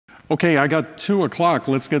Okay, I got 2 o'clock.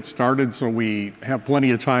 Let's get started so we have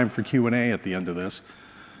plenty of time for Q&A at the end of this.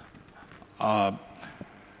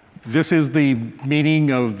 This is the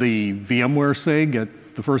meeting of the VMware SIG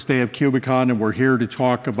at the first day of KubeCon, and we're here to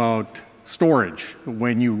talk about storage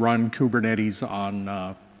when you run Kubernetes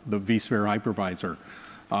on the vSphere hypervisor.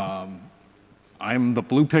 I'm the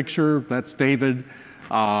blue picture, that's David.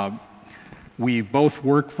 We both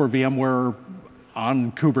work for VMware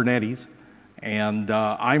on Kubernetes. And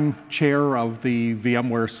I'm chair of the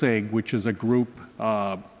VMware SIG, which is a group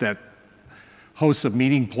that hosts a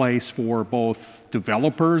meeting place for both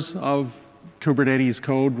developers of Kubernetes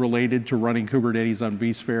code related to running Kubernetes on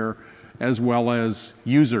vSphere, as well as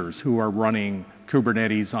users who are running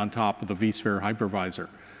Kubernetes on top of the vSphere hypervisor.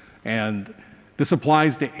 And this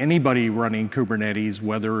applies to anybody running Kubernetes,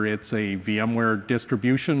 whether it's a VMware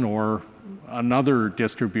distribution or another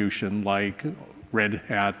distribution like Red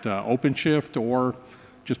Hat OpenShift or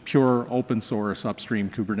just pure open source upstream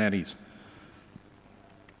Kubernetes.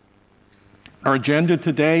 Our agenda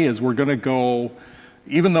today is we're going to go,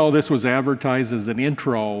 even though this was advertised as an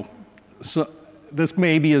intro, so this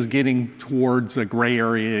maybe is getting towards a gray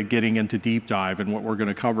area, getting into deep dive and what we're going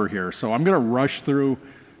to cover here. So I'm going to rush through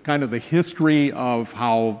kind of the history of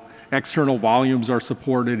how external volumes are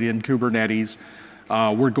supported in Kubernetes.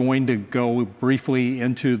 We're going to go briefly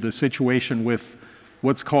into the situation with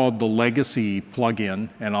what's called the legacy plugin,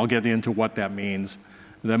 and I'll get into what that means.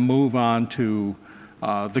 Then move on to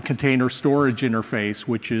the container storage interface,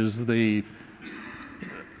 which is the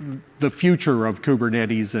future of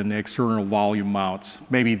Kubernetes and external volume mounts,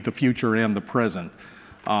 maybe the future and the present.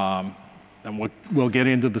 And we'll get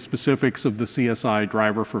into the specifics of the CSI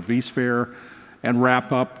driver for vSphere and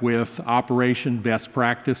wrap up with operation best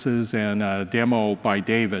practices and a demo by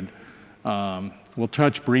David. We'll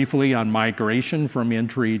touch briefly on migration from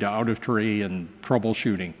in-tree to out-of-tree and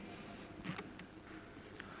troubleshooting.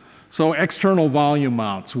 So external volume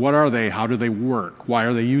mounts, what are they? How do they work? Why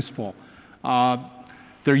are they useful?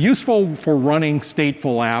 They're useful for running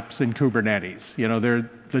stateful apps in Kubernetes. You know,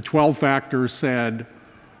 the 12 factors said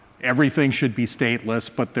everything should be stateless,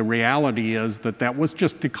 but the reality is that that was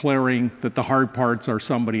just declaring that the hard parts are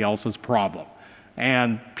somebody else's problem.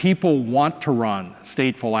 And people want to run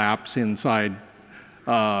stateful apps inside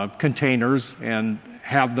containers and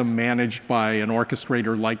have them managed by an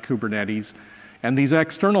orchestrator like Kubernetes. And these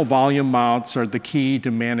external volume mounts are the key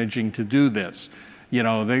to managing to do this. You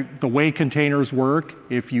know, the way containers work,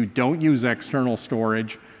 if you don't use external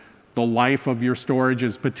storage, the life of your storage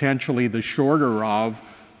is potentially the shorter of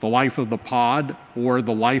the life of the pod or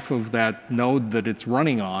the life of that node that it's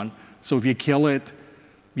running on. So if you kill it,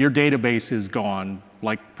 your database is gone,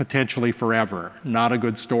 like potentially forever. Not a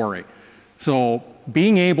good story. So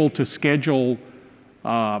being able to schedule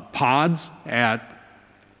pods at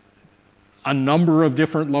a number of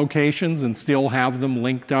different locations and still have them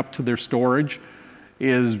linked up to their storage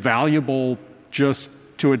is valuable just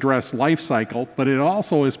to address life cycle, but it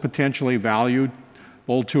also is potentially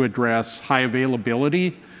valuable to address high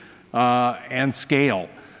availability and scale.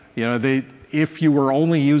 You know, if you were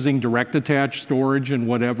only using direct attached storage in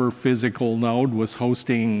whatever physical node was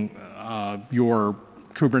hosting your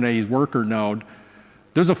Kubernetes worker node,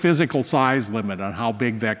 there's a physical size limit on how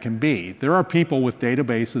big that can be. There are people with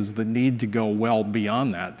databases that need to go well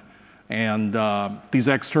beyond that. And these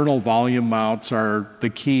external volume mounts are the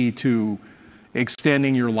key to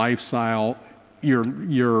extending your lifestyle,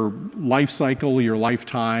 your life cycle, your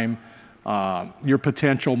lifetime, your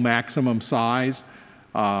potential maximum size.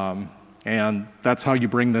 And that's how you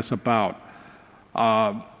bring this about.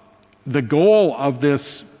 The goal of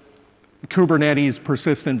this Kubernetes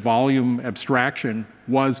persistent volume abstraction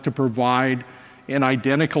was to provide an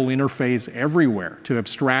identical interface everywhere to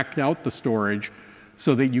abstract out the storage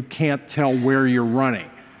so that you can't tell where you're running.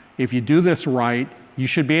 If you do this right, you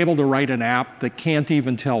should be able to write an app that can't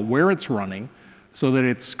even tell where it's running so that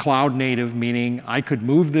it's cloud native, meaning I could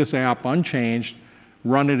move this app unchanged,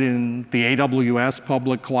 run it in the AWS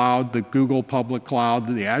public cloud, the Google public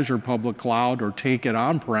cloud, the Azure public cloud, or take it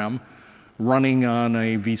on-prem, running on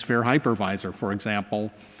a vSphere hypervisor, for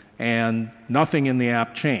example, and nothing in the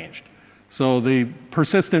app changed. So the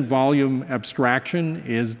persistent volume abstraction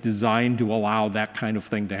is designed to allow that kind of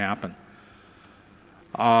thing to happen.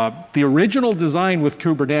 The original design with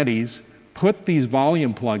Kubernetes put these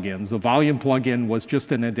volume plugins. The volume plugin was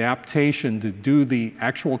just an adaptation to do the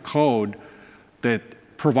actual code that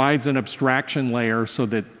provides an abstraction layer so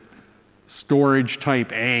that storage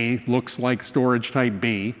type A looks like storage type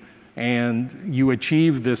B, and you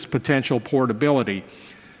achieve this potential portability.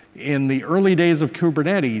 In the early days of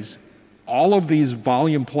Kubernetes, all of these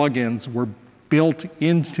volume plugins were built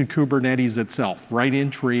into Kubernetes itself, right in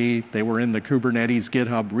tree. They were in the Kubernetes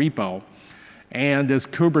GitHub repo. And as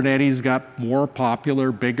Kubernetes got more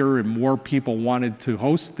popular, bigger, and more people wanted to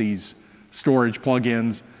host these storage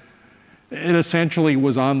plugins, it essentially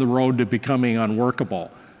was on the road to becoming unworkable.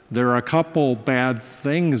 There are a couple bad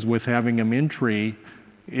things with having them in tree.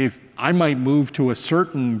 If I might move to a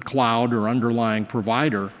certain cloud or underlying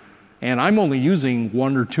provider, and I'm only using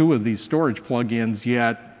 1 or 2 of these storage plugins,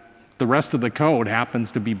 yet the rest of the code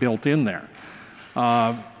happens to be built in there.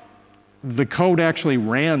 The code actually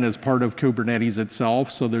ran as part of Kubernetes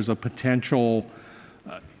itself, so there's a potentially,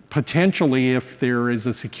 if there is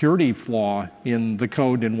a security flaw in the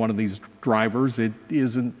code in one of these drivers, it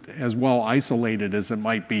isn't as well isolated as it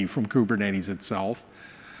might be from Kubernetes itself.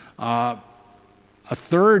 A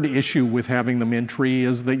third issue with having them in tree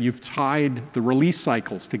is that you've tied the release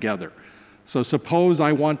cycles together. So suppose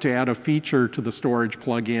I want to add a feature to the storage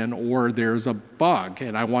plugin, or there's a bug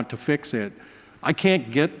and I want to fix it. I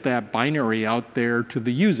can't get that binary out there to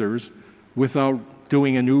the users without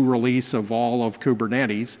doing a new release of all of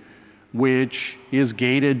Kubernetes, which is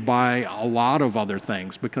gated by a lot of other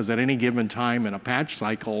things, because at any given time in a patch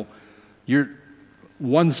cycle,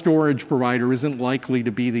 one storage provider isn't likely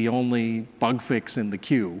to be the only bug fix in the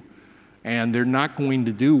queue, and they're not going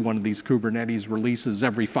to do one of these Kubernetes releases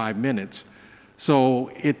every 5 minutes. So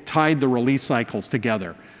it tied the release cycles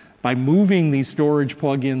together. By moving these storage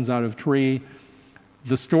plugins out of tree,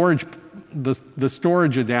 the storage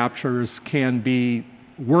adapters can be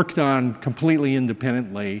worked on completely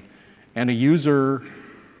independently, and a user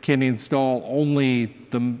can install only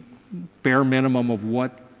the bare minimum of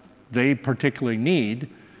what they particularly need.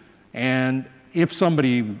 And if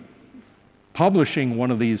somebody publishing one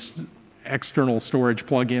of these external storage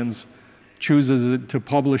plugins chooses to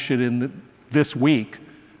publish it in this week,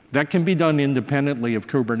 that can be done independently of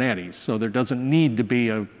Kubernetes. So there doesn't need to be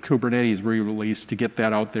a Kubernetes re-release to get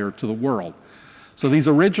that out there to the world. So these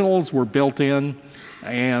originals were built in,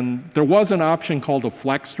 and there was an option called a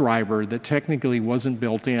flex driver that technically wasn't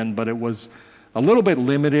built in, but it was a little bit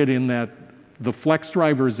limited in that the flex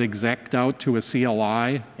driver is exec'd out to a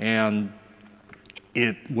CLI, and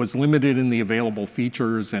it was limited in the available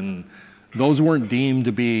features, and those weren't deemed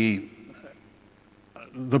to be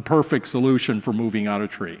the perfect solution for moving out of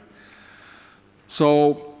tree.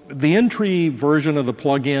 So the in-tree version of the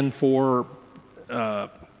plugin for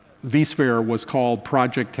vSphere was called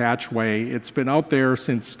Project Hatchway. It's been out there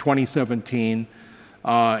since 2017.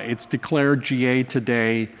 It's declared GA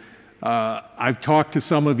today. I've talked to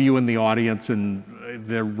some of you in the audience, and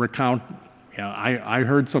the recount, I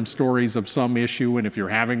heard some stories of some issue, and if you're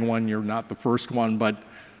having one, you're not the first one, but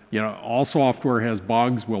all software has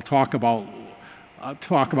bugs. We'll talk about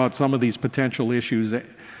some of these potential issues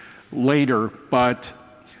later, but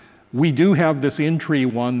we do have this in-tree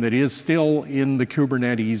one that is still in the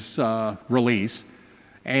Kubernetes release,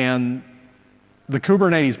 and the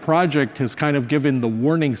Kubernetes project has kind of given the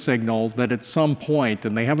warning signal that at some point,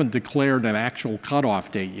 and they haven't declared an actual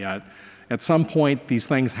cutoff date yet, at some point these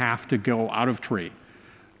things have to go out of tree.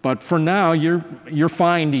 But for now, you're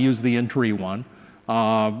fine to use the in-tree one.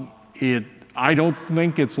 I don't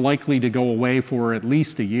think it's likely to go away for at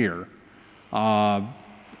least a year. One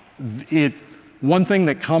thing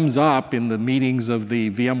that comes up in the meetings of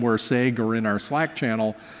the VMware SIG or in our Slack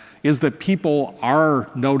channel is that people are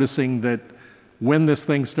noticing that when this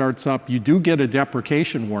thing starts up, you do get a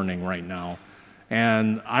deprecation warning right now.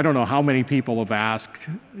 And I don't know how many people have asked,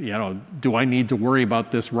 do I need to worry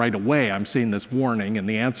about this right away? I'm seeing this warning. And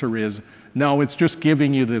the answer is, no, it's just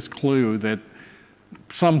giving you this clue that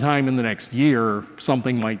sometime in the next year,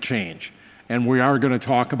 something might change. And we are going to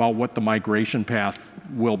talk about what the migration path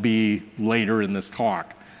will be later in this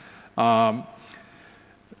talk.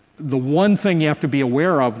 The one thing you have to be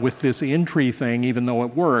aware of with this in-tree thing, even though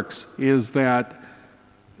it works, is that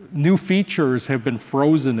new features have been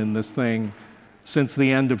frozen in this thing since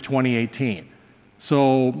the end of 2018.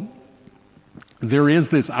 So there is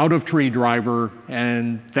this out-of-tree driver,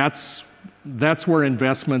 and that's where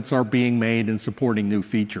investments are being made in supporting new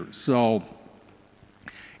features. So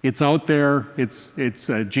it's out there, it's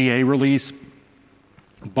a GA release,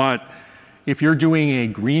 but if you're doing a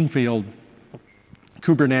greenfield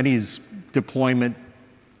Kubernetes deployment,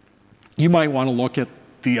 you might want to look at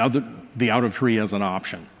the out-of-tree as an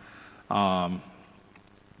option.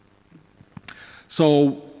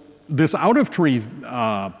 So this out-of-tree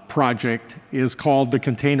project is called the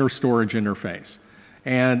Container Storage Interface.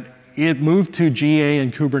 And it moved to GA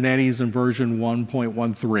in Kubernetes in version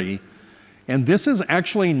 1.13. And this is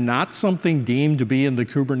actually not something deemed to be in the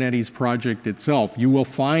Kubernetes project itself. You will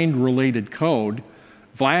find related code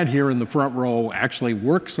Vlad here in the front row actually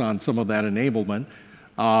works on some of that enablement.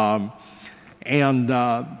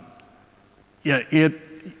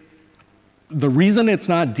 The reason it's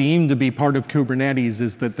not deemed to be part of Kubernetes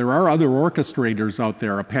is that there are other orchestrators out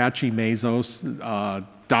there, Apache, Mesos,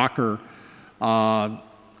 Docker,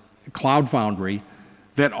 Cloud Foundry,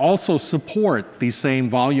 that also support these same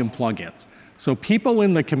volume plugins. So people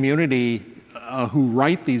in the community who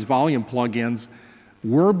write these volume plugins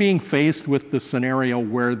were being faced with the scenario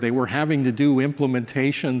where they were having to do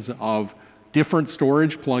implementations of different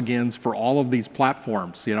storage plugins for all of these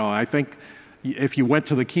platforms. You know, I think if you went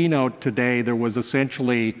to the keynote today, there was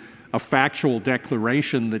essentially a factual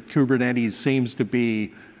declaration that Kubernetes seems to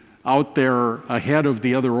be out there ahead of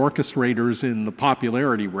the other orchestrators in the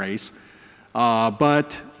popularity race.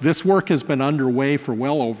 But this work has been underway for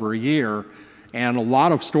well over a year, and a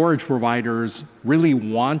lot of storage providers really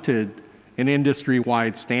wanted an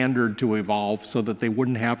industry-wide standard to evolve so that they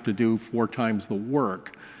wouldn't have to do 4 times the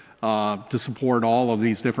work to support all of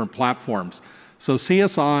these different platforms. So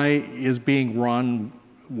CSI is being run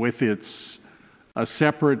with a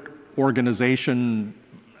separate organization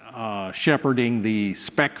shepherding the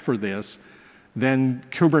spec for this. Then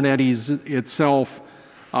Kubernetes itself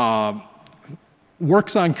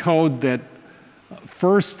works on code that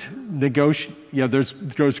first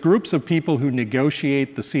there's groups of people who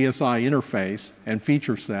negotiate the CSI interface and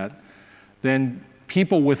feature set. Then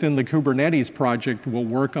people within the Kubernetes project will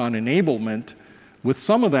work on enablement, with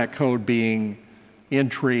some of that code being in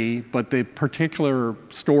tree, but the particular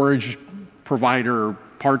storage provider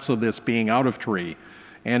parts of this being out of tree.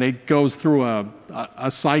 And it goes through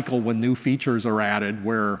a cycle when new features are added,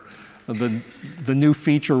 where the new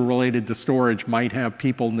feature related to storage might have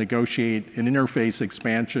people negotiate an interface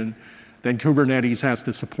expansion. Then Kubernetes has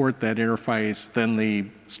to support that interface. Then the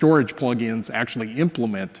storage plugins actually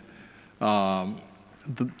implement the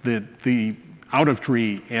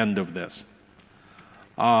out-of-tree end of this.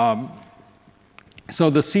 So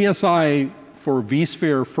the CSI for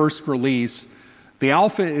vSphere first release, the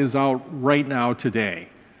alpha is out right now today.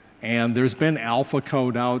 And there's been alpha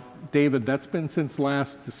code out. David, that's been since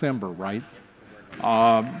last December, right?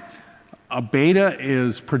 A beta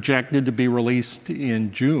is projected to be released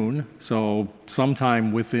in June, so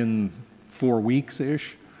sometime within 4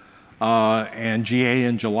 weeks-ish, and GA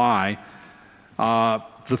in July.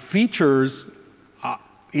 The features,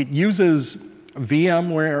 it uses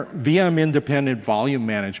VM-independent volume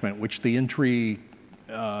management, which the in-tree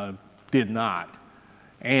did not.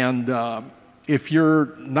 And if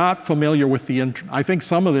you're not familiar with I think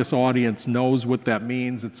some of this audience knows what that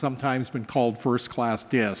means. It's sometimes been called first-class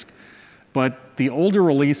disk. But the older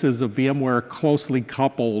releases of VMware closely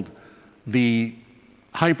coupled the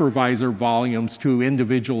hypervisor volumes to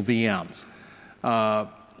individual VMs.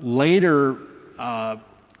 Later,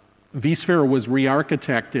 vSphere was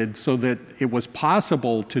re-architected so that it was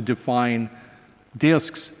possible to define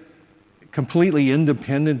disks completely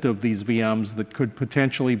independent of these VMs that could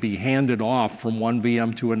potentially be handed off from one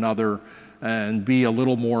VM to another and be a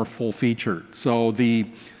little more full-featured. So the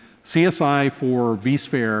CSI for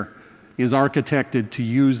vSphere is architected to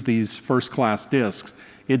use these first-class disks.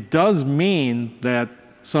 It does mean that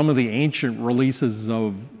some of the ancient releases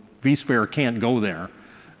of vSphere can't go there.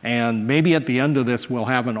 And maybe at the end of this, we'll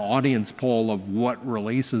have an audience poll of what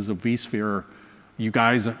releases of vSphere you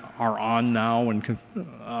guys are on now and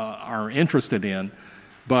are interested in.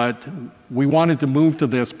 But we wanted to move to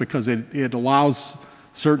this because it allows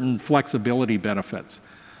certain flexibility benefits.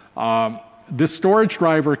 This storage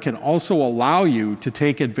driver can also allow you to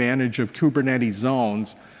take advantage of Kubernetes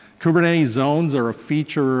zones. Kubernetes zones are a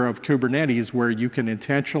feature of Kubernetes where you can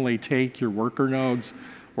intentionally take your worker nodes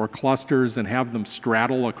or clusters and have them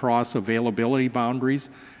straddle across availability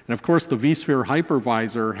boundaries. And of course, the vSphere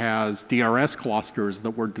hypervisor has DRS clusters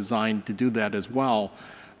that were designed to do that as well.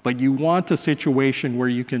 But you want a situation where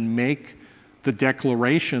you can make the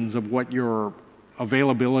declarations of what your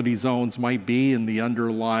availability zones might be in the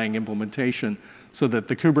underlying implementation so that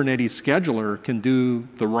the Kubernetes scheduler can do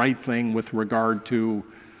the right thing with regard to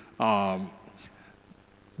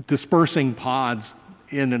dispersing pods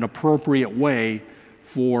in an appropriate way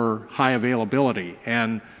for high availability.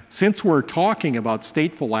 And since we're talking about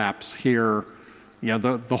stateful apps here,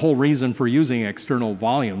 the whole reason for using external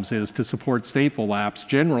volumes is to support stateful apps.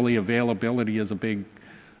 Generally, availability is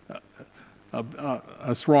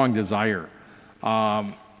a strong desire.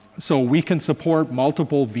 So we can support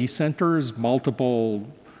multiple vCenters, multiple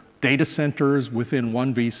data centers within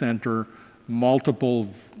one vCenter, multiple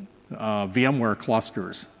VMware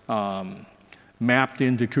clusters mapped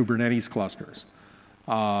into Kubernetes clusters.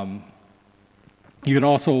 You can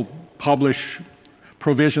also publish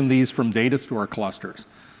provision these from data store clusters.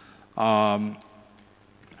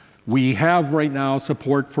 We have right now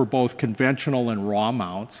support for both conventional and raw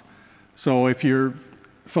mounts. So if you're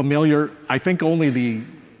familiar, I think only the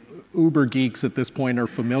Uber geeks at this point are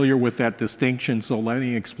familiar with that distinction, so let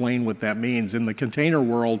me explain what that means. In the container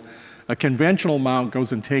world, a conventional mount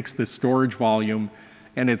goes and takes this storage volume,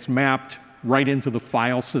 and it's mapped right into the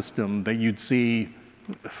file system that you'd see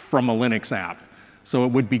from a Linux app. So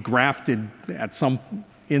it would be grafted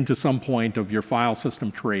into some point of your file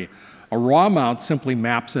system tree. A raw mount simply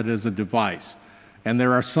maps it as a device. And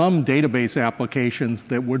there are some database applications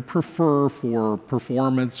that would prefer, for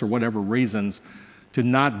performance or whatever reasons, to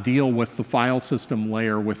not deal with the file system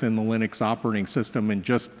layer within the Linux operating system and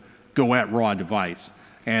just go at raw device.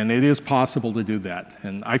 And it is possible to do that.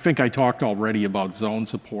 And I think I talked already about zone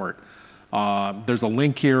support. There's a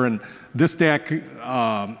link here, and this deck,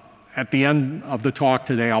 at the end of the talk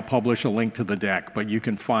today, I'll publish a link to the deck, but you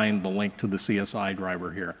can find the link to the CSI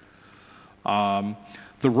driver here. The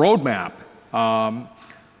roadmap.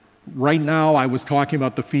 Right now, I was talking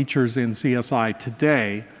about the features in CSI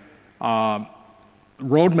today.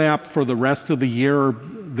 Roadmap for the rest of the year,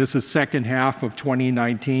 this is second half of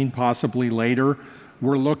 2019, possibly later.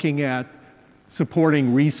 We're looking at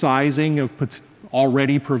supporting resizing of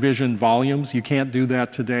already provisioned volumes. You can't do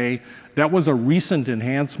that today. That was a recent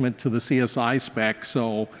enhancement to the CSI spec,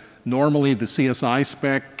 so normally the CSI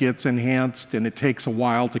spec gets enhanced and it takes a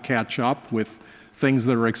while to catch up with things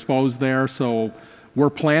that are exposed there, so we're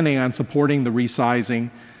planning on supporting the resizing.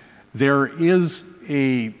 There is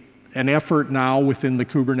an effort now within the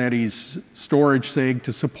Kubernetes storage SIG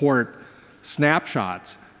to support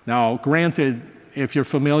snapshots. Now, granted, if you're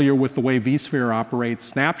familiar with the way vSphere operates,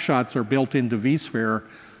 snapshots are built into vSphere,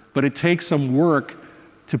 but it takes some work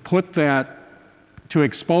to put that, to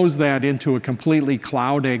expose that into a completely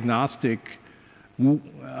cloud agnostic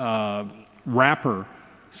wrapper,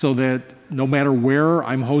 so that no matter where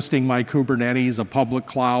I'm hosting my Kubernetes, a public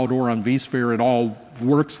cloud or on vSphere, it all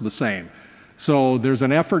works the same. So there's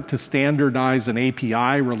an effort to standardize an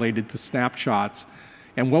API related to snapshots.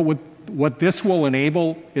 And what this will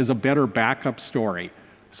enable is a better backup story.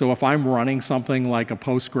 So if I'm running something like a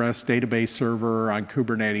Postgres database server on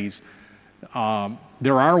Kubernetes,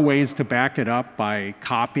 there are ways to back it up by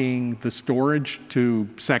copying the storage to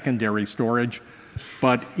secondary storage.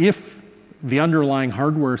 But if the underlying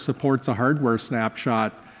hardware supports a hardware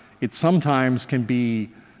snapshot, it sometimes can be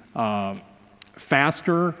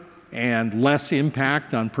faster and less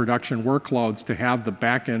impact on production workloads to have the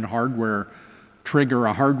back-end hardware trigger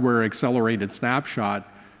a hardware accelerated snapshot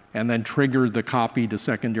and then trigger the copy to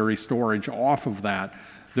secondary storage off of that.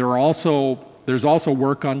 There's also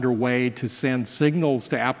work underway to send signals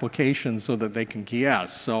to applications so that they can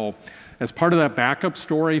quiesce. So as part of that backup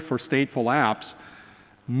story for stateful apps,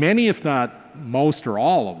 many, if not most or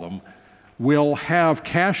all of them, will have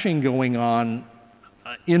caching going on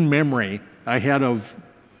in memory ahead of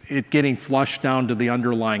it getting flushed down to the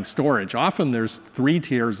underlying storage. Often there's 3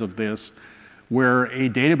 tiers of this, where a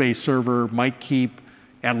database server might keep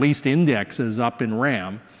at least indexes up in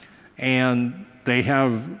RAM, and they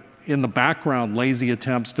have in the background lazy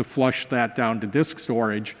attempts to flush that down to disk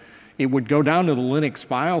storage. It would go down to the Linux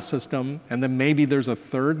file system, and then maybe there's a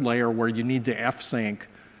 3rd layer where you need to f-sync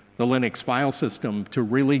the Linux file system to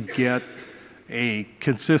really get a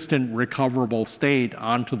consistent recoverable state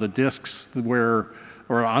onto the disks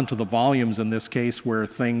or onto the volumes in this case, where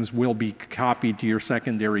things will be copied to your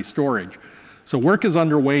secondary storage. So work is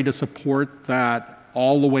underway to support that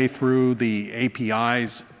all the way through the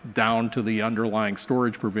APIs down to the underlying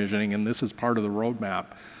storage provisioning, and this is part of the roadmap.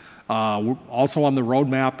 Also on the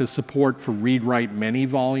roadmap is support for read-write many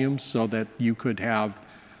volumes, so that you could have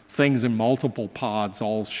things in multiple pods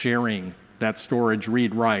all sharing that storage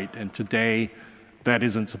read-write, and today that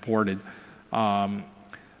isn't supported.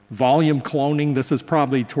 Volume cloning, this is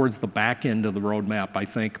probably towards the back end of the roadmap, I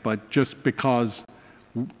think, but just because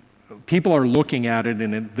people are looking at it,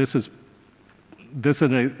 and this is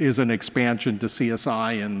an expansion to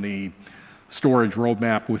CSI and the storage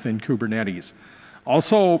roadmap within Kubernetes.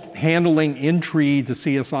 Also handling in-tree to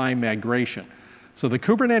CSI migration. So the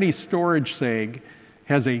Kubernetes storage SIG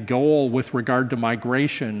has a goal with regard to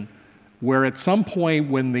migration where at some point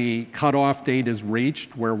when the cutoff date is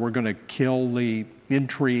reached, where we're going to kill the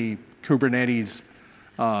in-tree Kubernetes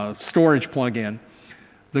storage plugin,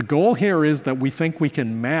 the goal here is that we think we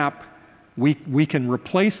can map, we can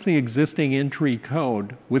replace the existing in-tree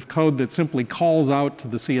code with code that simply calls out to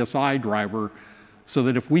the CSI driver, so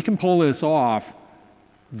that if we can pull this off,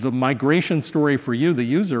 the migration story for you, the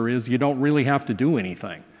user, is you don't really have to do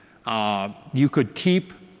anything. You could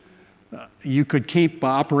keep you could keep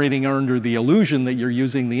operating under the illusion that you're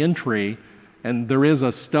using the in-tree, and there is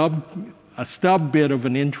a stub bit of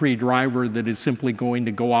an in-tree driver that is simply going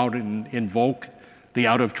to go out and invoke the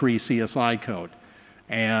out-of-tree CSI code.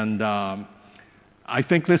 And I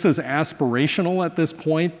think this is aspirational at this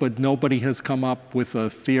point, but nobody has come up with a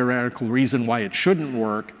theoretical reason why it shouldn't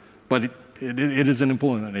work, but it isn't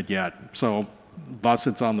implemented yet. So thus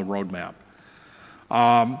it's on the roadmap.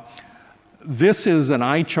 This is an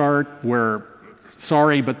eye chart where,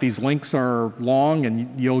 sorry, but these links are long,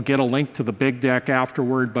 and you'll get a link to the big deck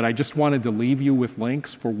afterward, but I just wanted to leave you with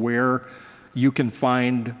links for where you can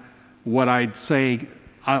find what I'd say,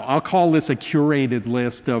 I'll call this a curated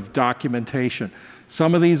list of documentation.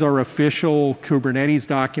 Some of these are official Kubernetes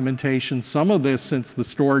documentation. Some of this, since the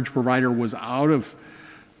storage provider was out of,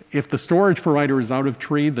 if the storage provider is out of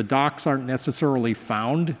tree, the docs aren't necessarily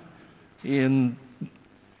found in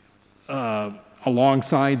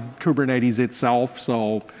alongside Kubernetes itself.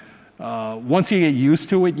 So once you get used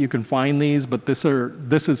to it, you can find these, but this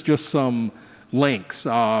is just some links.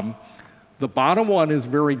 The bottom one is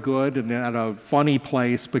very good and at a funny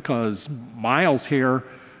place because Miles here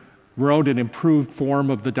wrote an improved form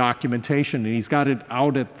of the documentation, and he's got it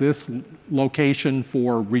out at this location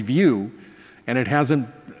for review, and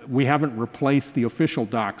we haven't replaced the official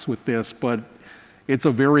docs with this, but it's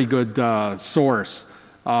a very good source.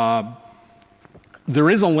 There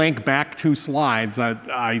is a link back 2 slides.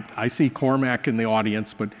 I see Cormac in the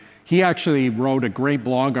audience, but he actually wrote a great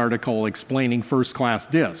blog article explaining first-class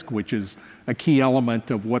disk, which is a key element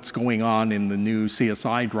of what's going on in the new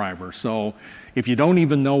CSI driver. So if you don't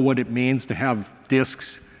even know what it means to have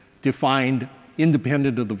disks defined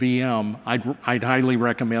independent of the VM, I'd highly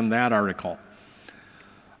recommend that article.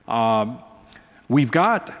 We've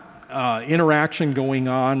got interaction going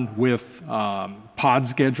on with pod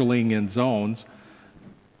scheduling and zones.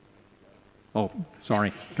 Oh,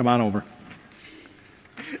 sorry, come on over.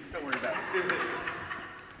 Don't worry about it.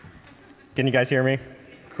 Can you guys hear me?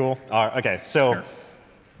 Cool. Okay, so. Sure.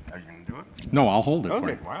 Are you going to do it? No, I'll hold it for you.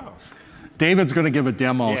 Okay, wow. David's going to give a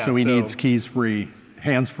demo, Yeah, so he needs keys-free,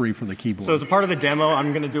 hands-free for the keyboard. So as a part of the demo,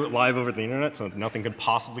 I'm going to do it live over the internet, so nothing could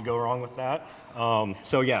possibly go wrong with that.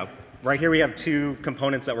 So yeah, right here we have 2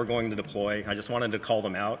 components that we're going to deploy. I just wanted to call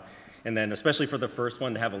them out. And then especially for the first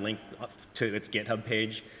one, to have a link to its GitHub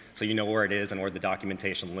page so you know where it is and where the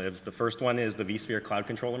documentation lives. The first one is the vSphere Cloud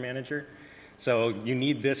Controller Manager. So you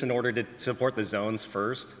need this in order to support the zones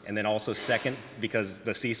first, and then also second, because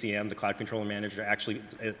the CCM, the Cloud Controller Manager, actually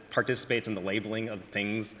participates in the labeling of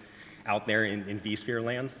things out there in vSphere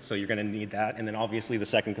land. So you're going to need that. And then obviously the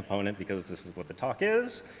second component, because this is what the talk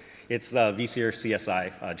is, it's the vSphere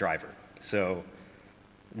CSI driver. So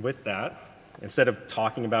with that, instead of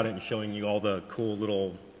talking about it and showing you all the cool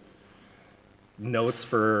little notes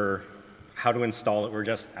for how to install it, we're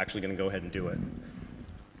just actually going to go ahead and do it.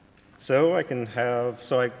 So I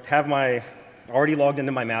have my already logged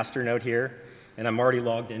into my master node here, and I'm already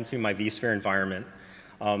logged into my vSphere environment.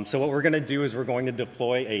 So what we're going to do is we're going to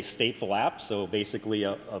deploy a stateful app, so basically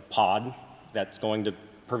a pod that's going to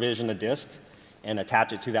provision a disk and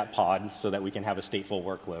attach it to that pod so that we can have a stateful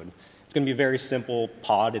workload. It's going to be a very simple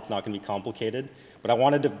pod. It's not going to be complicated. But I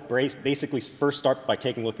wanted to basically first start by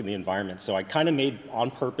taking a look at the environment. So I kind of made on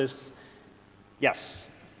purpose. Yes?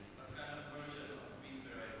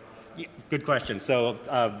 Yeah, good question. So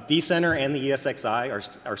vCenter and the ESXi are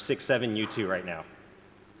 6.7 U2 right now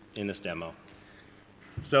in this demo.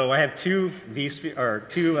 So I have 2 vCenter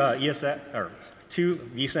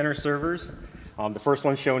servers. The first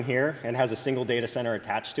one's shown here and has a single data center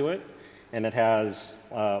attached to it. And it has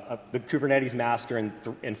the Kubernetes master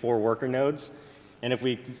and 4 worker nodes. And if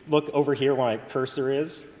we look over here where my cursor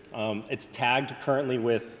is, it's tagged currently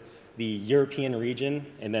with the European region,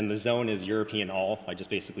 and then the zone is European all. I just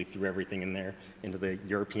basically threw everything in there into the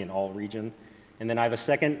European all region. And then I have a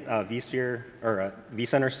second vSphere or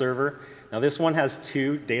vCenter server. Now this one has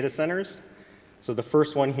 2 data centers. So the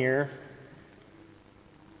first one here,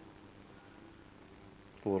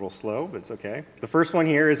 a little slow, but it's okay. The first one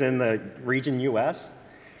here is in the region US,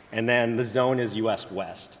 and then the zone is US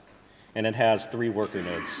West. And it has 3 worker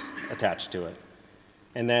nodes attached to it.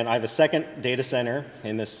 And then I have a second data center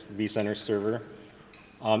in this vCenter server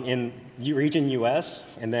in region US,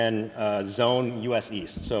 and then zone US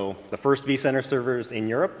East. So the first vCenter server is in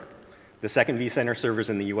Europe. The second vCenter server is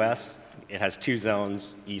in the US. It has 2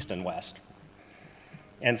 zones, East and West.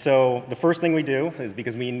 And so the first thing we do is,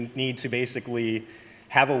 because we need to basically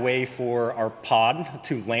have a way for our pod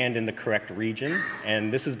to land in the correct region.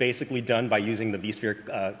 And this is basically done by using the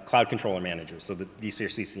vSphere Cloud Controller Manager, so the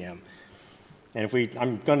vSphere CCM. And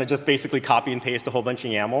I'm going to just basically copy and paste a whole bunch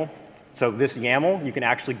of YAML. So this YAML, you can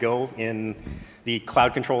actually go in the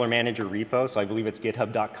Cloud Controller Manager repo. So I believe it's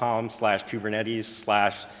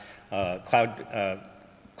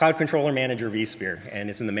github.com/Kubernetes/Cloud Controller Manager vSphere. And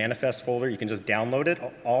it's in the manifest folder. You can just download it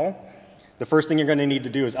all. The first thing you're going to need to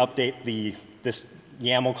do is update this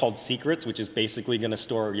YAML called secrets, which is basically going to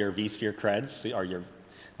store your vSphere creds, or your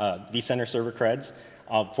vCenter server creds,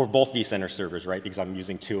 for both vCenter servers, right? Because I'm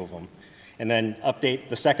using 2 of them. And then update,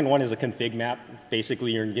 the second one is a config map.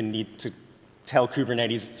 Basically, you're going to need to tell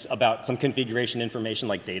Kubernetes about some configuration information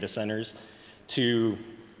like data centers to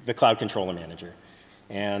the Cloud Controller Manager.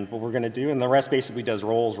 And what we're going to do, and the rest basically does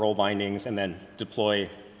roles, role bindings, and then deploy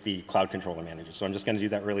the Cloud Controller Manager. So I'm just going to do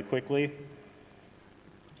that really quickly.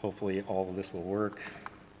 Hopefully all of this will work.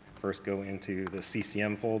 First go into the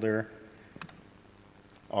CCM folder.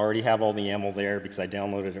 Already have all the YAML there because I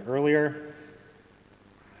downloaded it earlier.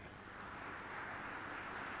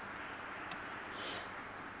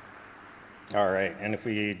 All right, and if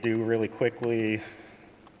we do really quickly,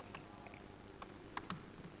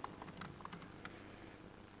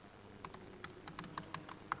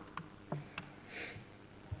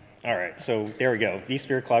 all right, so there we go.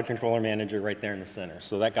 vSphere Cloud Controller Manager right there in the center.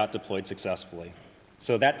 So that got deployed successfully.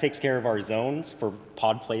 So that takes care of our zones for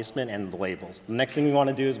pod placement and the labels. The next thing we want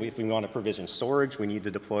to do is if we want to provision storage, we need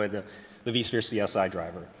to deploy the vSphere CSI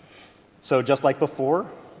driver. So just like before,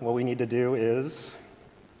 what we need to do is,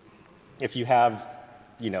 if you have,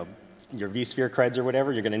 your vSphere creds or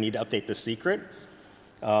whatever, you're going to need to update the secret.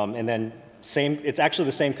 And then it's actually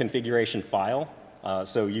the same configuration file.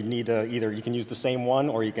 So you need to you can use the same one,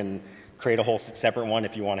 or you can create a whole separate one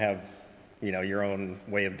if you want to have, your own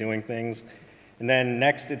way of doing things. And then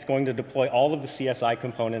next, it's going to deploy all of the CSI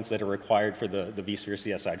components that are required for the vSphere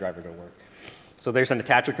CSI driver to work. So there's an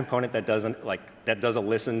attacher component that does a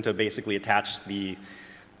listen to basically attach the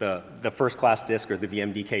first class disk or the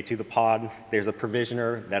VMDK to the pod. There's a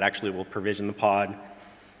provisioner that actually will provision the pod.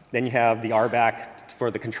 Then you have the RBAC for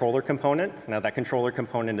the controller component. Now that controller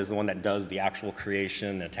component is the one that does the actual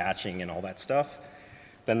creation, attaching, and all that stuff.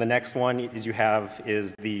 Then the next one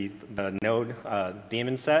is the node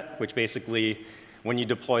daemon set, which basically, when you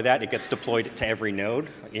deploy that, it gets deployed to every node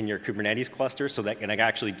in your Kubernetes cluster so that it can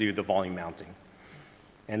actually do the volume mounting.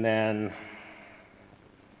 And then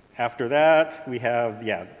after that, we have,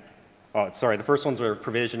 the first ones were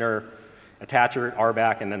provisioner, attacher,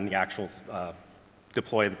 RBAC, and then the actual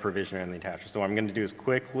deploy the provisioner and the attacher. So what I'm going to do is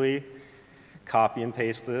quickly copy and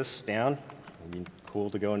paste this down. It'd be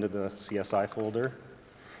cool to go into the CSI folder.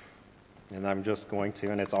 And I'm just going to,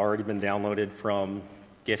 and it's already been downloaded from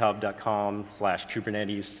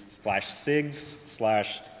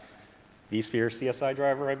github.com/kubernetes/sigs/vSphere CSI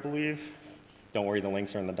driver, I believe. Don't worry, the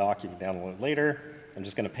links are in the doc. You can download it later. I'm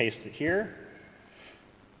just going to paste it here.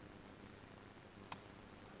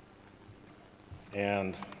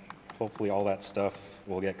 And hopefully all that stuff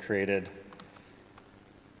will get created.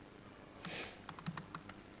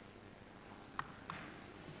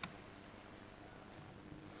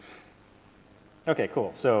 OK, cool.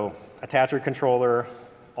 So attacher controller,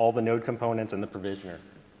 all the node components, and the provisioner.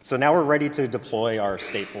 So now we're ready to deploy our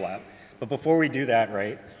stateful app. But before we do that,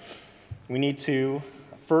 right, we need to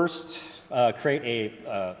first create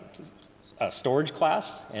a storage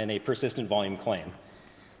class and a persistent volume claim.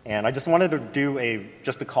 And I just wanted to do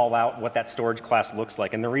just to call out what that storage class looks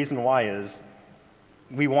like. And the reason why is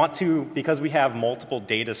we want to, because we have multiple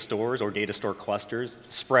data stores or data store clusters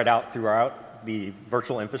spread out throughout the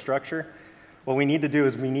virtual infrastructure, what we need to do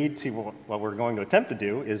is what we're going to attempt to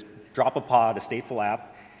do is drop a pod, a stateful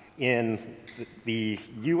app, in the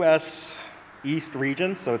US East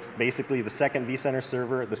region. So it's basically the second vCenter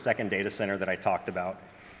server, the second data center that I talked about.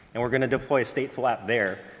 And we're going to deploy a stateful app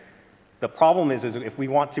there. The problem is if we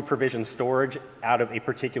want to provision storage out of a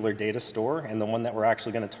particular data store, and the one that we're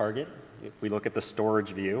actually going to target, if we look at the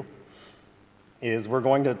storage view, is we're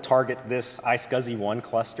going to target this iSCSI-1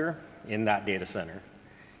 cluster in that data center.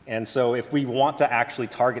 And so if we want to actually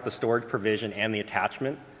target the storage provision and the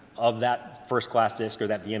attachment of that first class disk or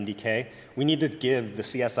that VMDK, we need to give the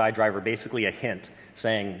CSI driver basically a hint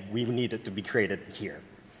saying we need it to be created here.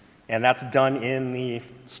 And that's done in the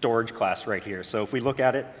storage class right here. So if we look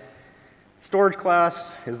at it, storage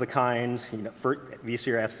class is the kind, for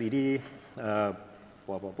vSphere FCD, blah,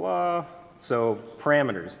 blah, blah. So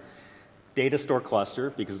parameters, data store cluster,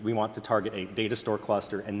 because we want to target a data store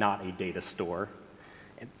cluster and not a data store.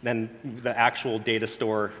 And then the actual data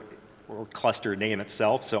store or cluster name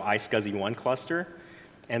itself, so iSCSI-1 cluster.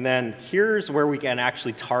 And then here's where we can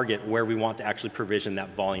actually target where we want to actually provision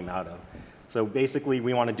that volume out of. So basically,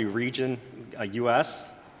 we want to do region US,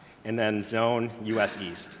 and then zone US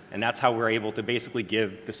East. And that's how we're able to basically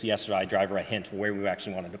give the CSI driver a hint where we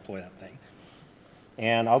actually want to deploy that thing.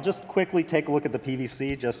 And I'll just quickly take a look at the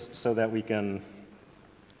PVC just so that we can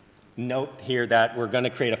note here that we're going to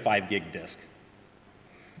create a 5 gig disk.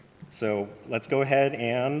 So let's go ahead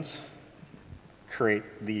and create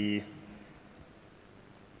the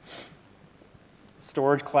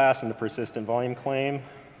storage class and the persistent volume claim.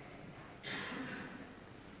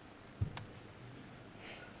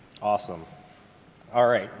 Awesome. All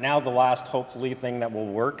right, now the last, hopefully, thing that will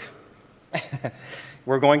work.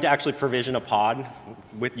 We're going to actually provision a pod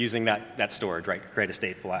with using that storage, right? Create a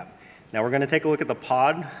stateful app. Now we're going to take a look at the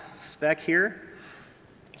pod spec here.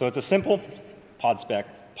 So it's a simple pod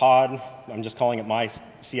spec. Pod, I'm just calling it my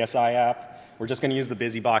CSI app. We're just going to use the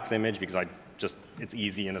BusyBox image because it's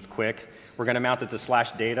easy and it's quick. We're going to mount it to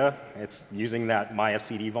 /data. It's using that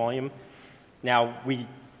myFCD volume. Now we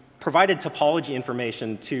provided topology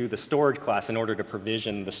information to the storage class in order to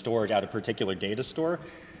provision the storage out of a particular data store.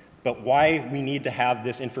 But why we need to have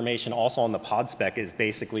this information also on the pod spec is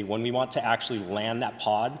basically when we want to actually land that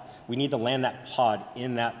pod, we need to land that pod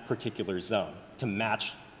in that particular zone to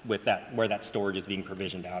match with where that storage is being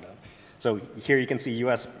provisioned out of. So here you can see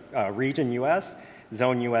US, region US,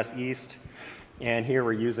 zone US East, and here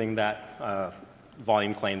we're using that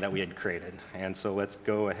volume claim that we had created. And so let's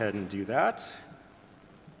go ahead and do that.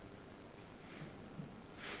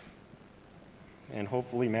 And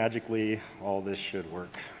hopefully, magically, all this should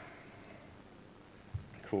work.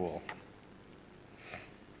 Cool.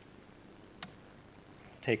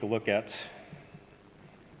 Take a look at,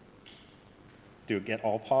 do get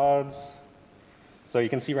all pods. So you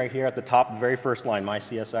can see right here at the top, the very first line, my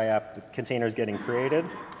CSI app, the container is getting created.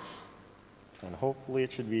 And hopefully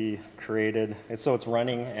it should be created. And so it's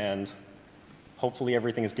running, and hopefully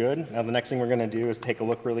everything is good. Now the next thing we're going to do is take a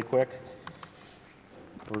look really quick.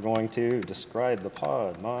 We're going to describe the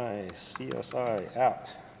pod, my CSI app.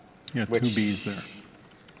 Yeah, two B's there.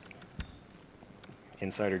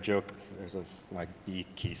 Insider joke, my B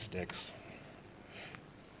key sticks.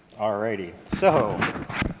 Alrighty, so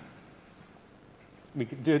we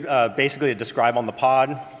did basically a describe on the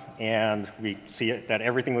pod, and we see that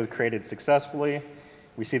everything was created successfully.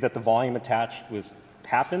 We see that the volume attached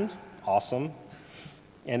happened, awesome.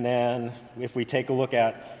 And then if we take a look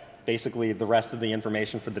at basically the rest of the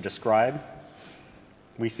information for the describe,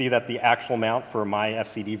 we see that the actual mount for my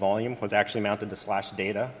FCD volume was actually mounted to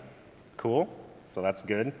 /data. Cool, so that's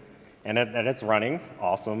good. And it's running,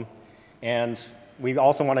 awesome. And we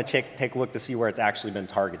also want to take a look to see where it's actually been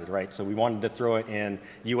targeted, right? So we wanted to throw it in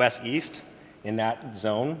US East, in that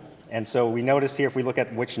zone. And so we notice here, if we look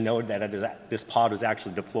at which node that this pod was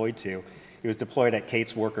actually deployed to, it was deployed at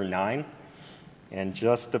Kate's worker 9. And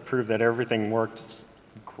just to prove that everything worked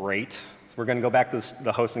great, so we're going to go back to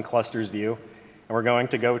the host and clusters view, and we're going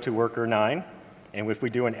to go to worker 9. And if we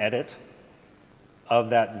do an edit of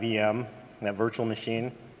that VM, that virtual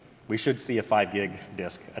machine, we should see a 5 gig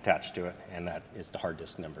disk attached to it, and that is the hard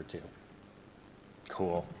disk number 2.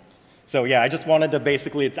 Cool. So yeah, I just wanted to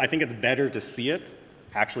basically, I think it's better to see it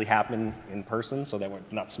actually happen in person so that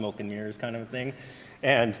it's not smoke and mirrors kind of a thing.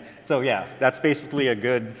 And so yeah, that's basically a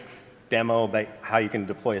good demo about how you can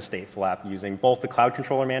deploy a stateful app using both the Cloud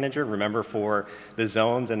Controller Manager, remember, for the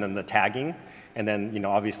zones and then the tagging, and then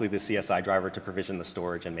obviously the CSI driver to provision the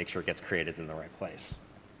storage and make sure it gets created in the right place.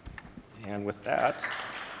 And with that,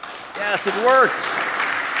 yes, it worked.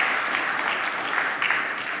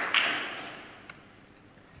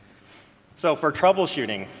 So for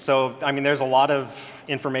troubleshooting, there's a lot of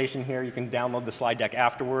information here. You can download the slide deck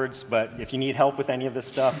afterwards, but if you need help with any of this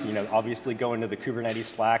stuff, obviously go into the Kubernetes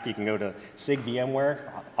Slack. You can go to SIG VMware.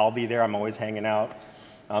 I'll be there. I'm always hanging out.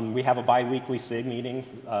 We have a bi-weekly SIG meeting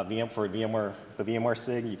for the VMware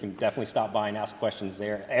SIG. You can definitely stop by and ask questions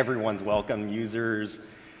there. Everyone's welcome, users,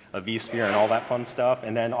 a vSphere, and all that fun stuff.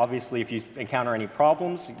 And then obviously, if you encounter any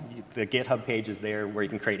problems, the GitHub page is there where you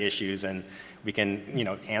can create issues, and we can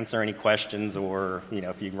answer any questions, or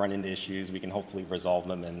if you run into issues, we can hopefully resolve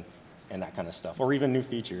them and that kind of stuff, or even new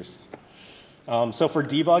features. So for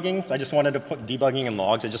debugging, I just wanted to put debugging and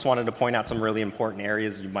logs. I just wanted to point out some really important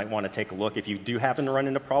areas you might want to take a look if you do happen to run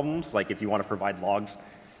into problems, like if you want to provide logs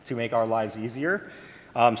to make our lives easier.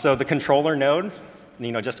 So the controller node,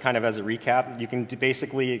 just kind of as a recap, you can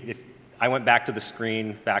basically, if I went back to the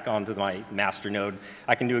screen, back onto my master node,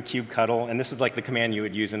 I can do a kubectl, and this is like the command you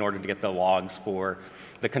would use in order to get the logs for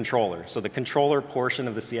the controller. So the controller portion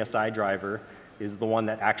of the CSI driver is the one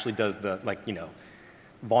that actually does the,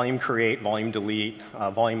 volume create, volume delete,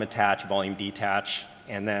 volume attach, volume detach,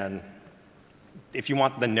 and then if you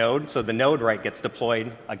want the node, so the node, right, gets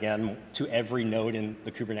deployed, again, to every node in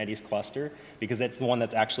the Kubernetes cluster, because it's the one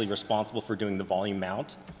that's actually responsible for doing the volume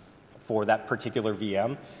mount for that particular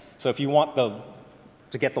VM. So if you want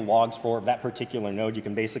to get the logs for that particular node, you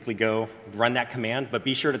can basically go run that command, but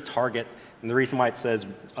be sure to target, and the reason why it says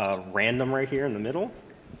random right here in the middle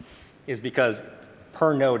is because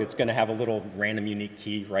per node, it's going to have a little random unique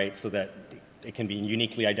key, right, so that it can be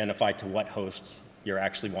uniquely identified to what host you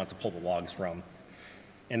actually want to pull the logs from.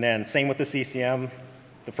 And then same with the CCM.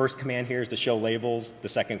 The first command here is to show labels. The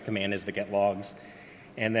second command is to get logs.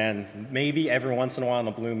 And then maybe every once in a while on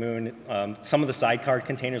a blue moon, some of the sidecar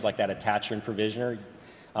containers like that attacher and provisioner,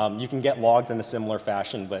 you can get logs in a similar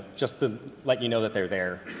fashion, but just to let you know that they're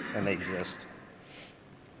there and they exist.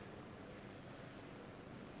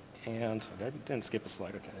 And I didn't skip a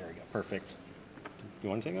slide. OK, there we go. Perfect. You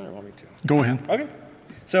want to take it or want me to? Go ahead. OK.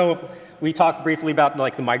 So we talked briefly about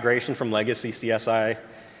like the migration from legacy CSI,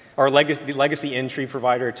 or the legacy entry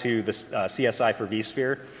provider to the CSI for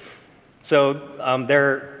vSphere. So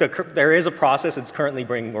there is a process that's currently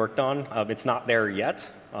being worked on. It's not there yet,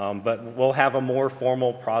 but we'll have a more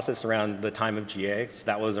formal process around the time of GA. So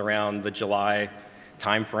that was around the July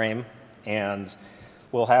timeframe, and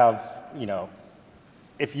we'll have,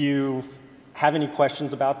 if you have any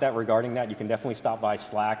questions about that regarding that, you can definitely stop by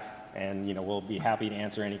Slack, and we'll be happy to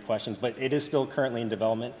answer any questions. But it is still currently in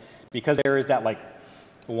development because there is that like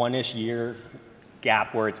one-ish year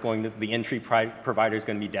gap where it's going to, the entry provider is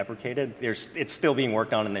going to be deprecated. It's still being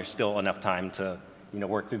worked on, and there's still enough time to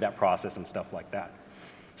work through that process and stuff like that.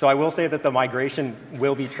 So I will say that the migration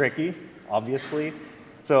will be tricky, obviously.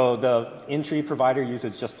 So the entry provider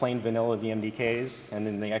uses just plain vanilla VMDKs, and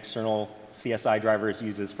then the external CSI drivers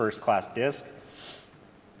uses first-class disk.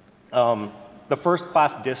 The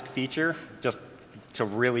first-class disk feature, just to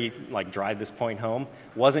really drive this point home,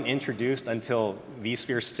 wasn't introduced until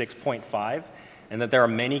vSphere 6.5, and that there are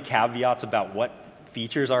many caveats about what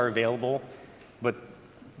features are available, but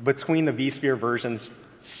between the vSphere versions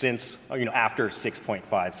since after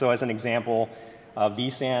 6.5. So as an example,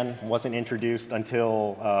 vSAN wasn't introduced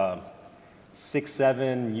until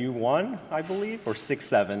 6.7U1, I believe, or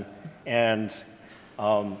 6.7, and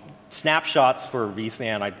snapshots for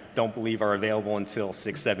vSAN, I don't believe, are available until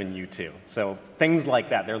 6.7U2. So things like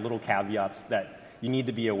that, they're little caveats that you need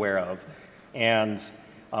to be aware of. And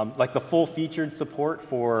like the full featured support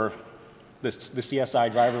for the CSI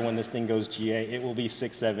driver when this thing goes GA, it will be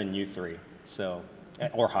 6.7U3, so,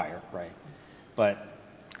 or higher, right? But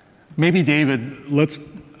maybe, David, let's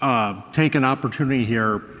take an opportunity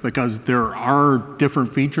here because there are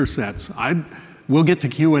different feature sets. We'll get to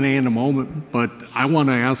Q&A in a moment, but I want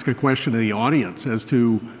to ask a question to the audience as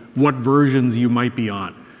to what versions you might be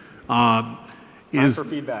on. Time for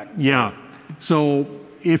feedback. Yeah. So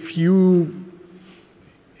if you're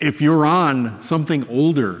on something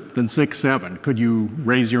older than 6.7, could you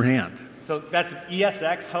raise your hand? So that's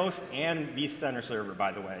ESX host and vCenter server,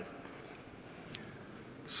 by the way.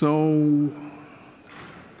 So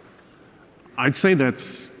I'd say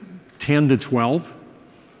that's 10 to 12.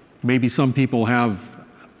 Maybe some people have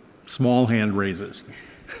small hand raises.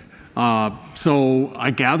 So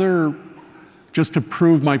I gather, just to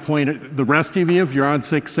prove my point, the rest of you, if you're on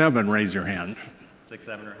 6.7, raise your hand.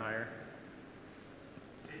 6.7 or higher.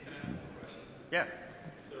 Yeah.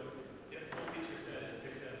 So if one feature set is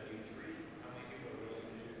 6.7U3, how many people are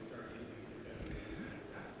willing to start using 6.7U3?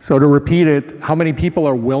 So to repeat it, how many people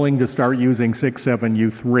are willing to start using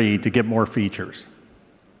 6.7U3 to get more features?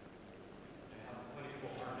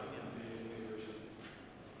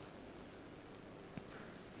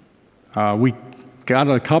 We got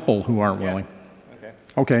a couple who aren't willing. Okay.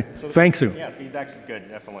 Okay. So thanks, Sue. Yeah, feedback's good,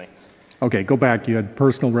 definitely. Okay, go back. You had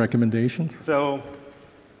personal recommendations? So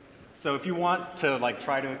if you want to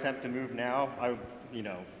try to attempt to move now,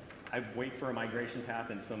 I'd wait for a migration path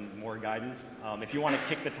and some more guidance. If you want to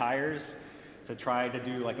kick the tires to try to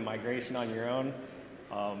do a migration on your own,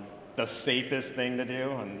 the safest thing to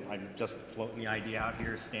do, and I'm just floating the idea out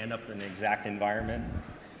here, stand up in the exact environment,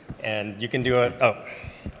 and you can do it.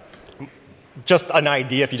 Just an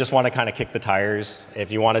idea if you just want to kind of kick the tires.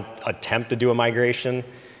 If you want to attempt to do a migration,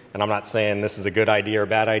 and I'm not saying this is a good idea or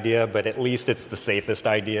bad idea, but at least it's the safest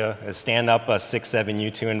idea, is stand up a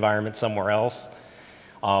 6.7U2 environment somewhere else.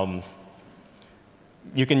 You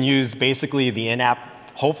can use basically the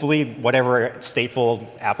in-app, hopefully whatever stateful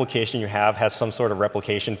application you have has some sort of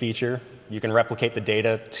replication feature. You can replicate the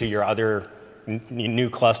data to your other new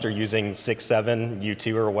cluster using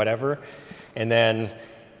 6.7U2 or whatever. And then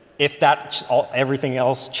if everything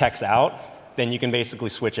else checks out, then you can basically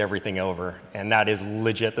switch everything over. And that is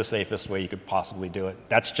legit the safest way you could possibly do it.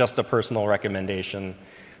 That's just a personal recommendation.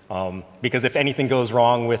 Because if anything goes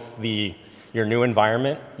wrong with your new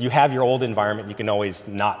environment, you have your old environment you can always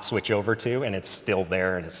not switch over to, and it's still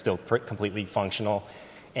there, and it's still completely functional.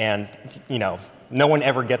 And no one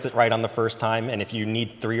ever gets it right on the first time, and if you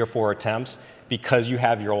need 3 or 4 attempts, because you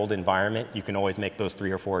have your old environment, you can always make those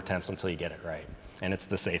 3 or 4 attempts until you get it right. And it's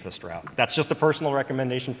the safest route. That's just a personal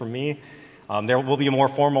recommendation from me. There will be a more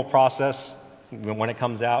formal process when it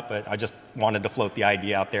comes out, but I just wanted to float the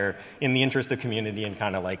idea out there in the interest of community and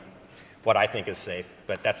kind of like what I think is safe.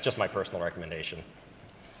 But that's just my personal recommendation.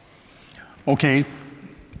 Okay,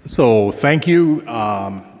 so thank you.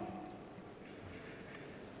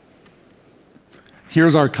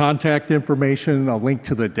 Here's our contact information, a link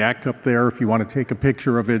to the deck up there if you want to take a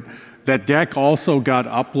picture of it. That deck also got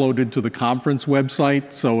uploaded to the conference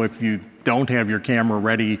website, so if you don't have your camera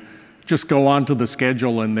ready, just go onto the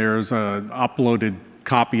schedule and there's an uploaded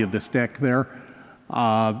copy of this deck there.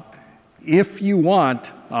 If you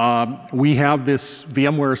want, we have this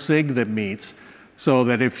VMware SIG that meets, so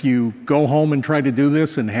that if you go home and try to do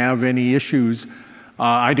this and have any issues,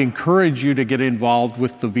 I'd encourage you to get involved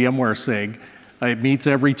with the VMware SIG. It meets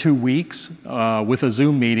every 2 weeks with a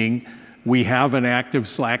Zoom meeting. We have an active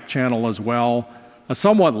Slack channel as well, a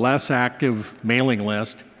somewhat less active mailing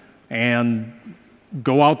list, and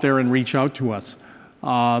go out there and reach out to us.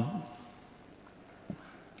 I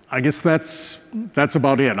guess that's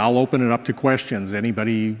about it. I'll open it up to questions.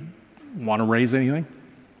 Anybody want to raise anything?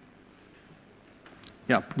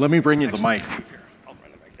 Yeah, let me bring you the mic.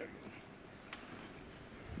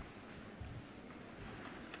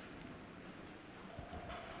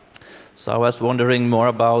 So I was wondering more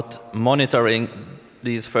about monitoring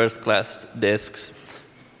these first-class disks.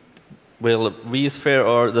 Will vSphere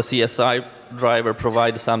or the CSI driver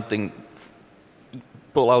provide something,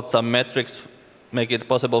 pull out some metrics, make it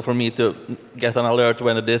possible for me to get an alert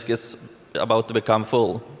when a disk is about to become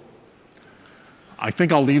full? I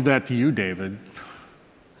think I'll leave that to you, David.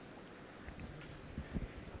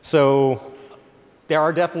 So there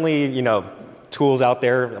are definitely, tools out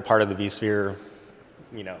there, a part of the vSphere,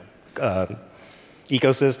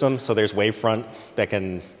 ecosystem. So there's Wavefront that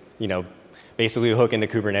can, basically hook into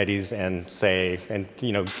Kubernetes and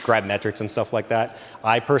grab metrics and stuff like that.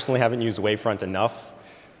 I personally haven't used Wavefront enough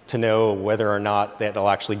to know whether or not that'll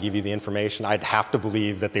actually give you the information. I'd have to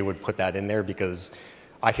believe that they would put that in there because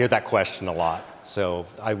I hear that question a lot. So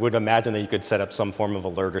I would imagine that you could set up some form of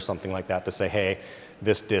alert or something like that to say, hey,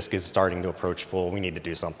 this disk is starting to approach full. We need to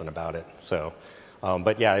do something about it. So,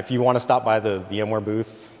 but yeah, if you want to stop by the VMware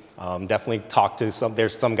booth, definitely talk to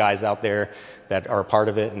there's some guys out there that are a part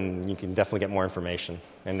of it, and you can definitely get more information.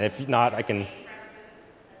 And if not, I can.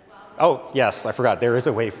 Oh, yes, I forgot. There is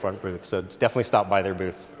a Wavefront booth, so definitely stop by their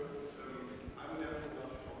booth.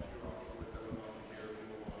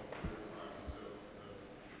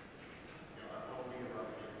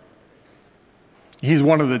 He's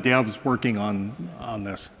one of the devs working on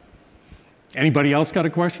this. Anybody else got a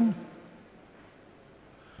question?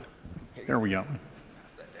 There we go.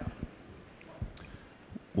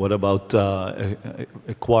 What about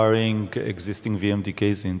acquiring existing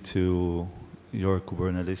VMDKs into your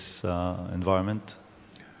Kubernetes environment?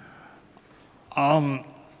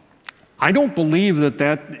 I don't believe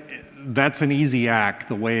that's an easy act,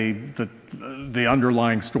 the way that the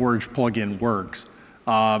underlying storage plugin works.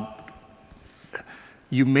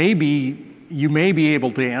 You may be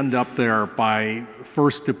able to end up there by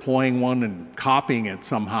first deploying one and copying it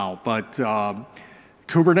somehow, but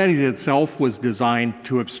Kubernetes itself was designed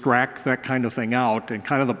to abstract that kind of thing out, and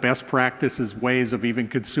kind of the best practices ways of even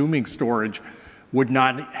consuming storage would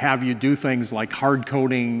not have you do things like hard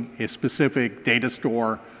coding a specific data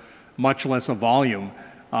store, much less a volume.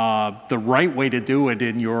 The right way to do it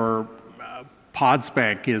in your pod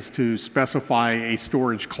spec is to specify a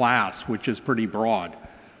storage class, which is pretty broad.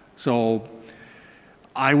 So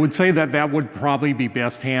I would say that would probably be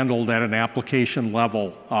best handled at an application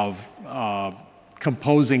level of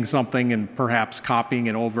composing something and perhaps copying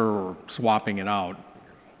it over or swapping it out.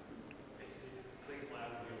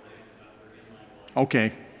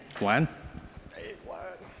 Okay, Vlad? Hey,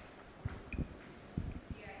 Vlad.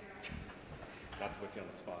 Not to put you on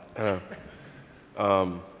the spot.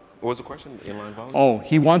 What was the question? Inline volume? Oh,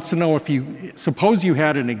 he wants to know if suppose you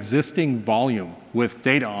had an existing volume with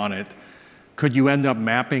data on it, could you end up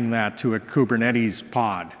mapping that to a Kubernetes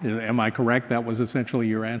pod? Am I correct? That was essentially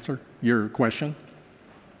your answer, your question?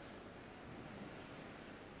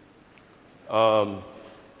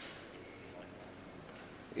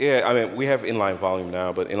 Yeah, I mean, we have inline volume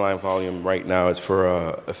now, but inline volume right now is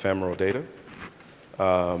for ephemeral data.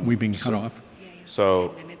 We've been cut off. So,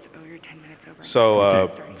 10 minutes over, 10 minutes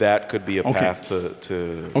over. that could be a Okay. path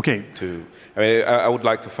to. I mean, I would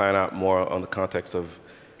like to find out more on the context of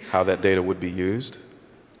how that data would be used,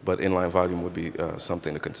 but inline volume would be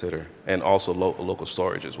something to consider, and also local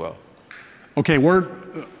storage as well. Okay,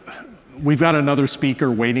 we've got another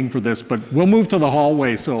speaker waiting for this, but we'll move to the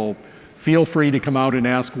hallway, so feel free to come out and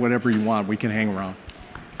ask whatever you want. We can hang around.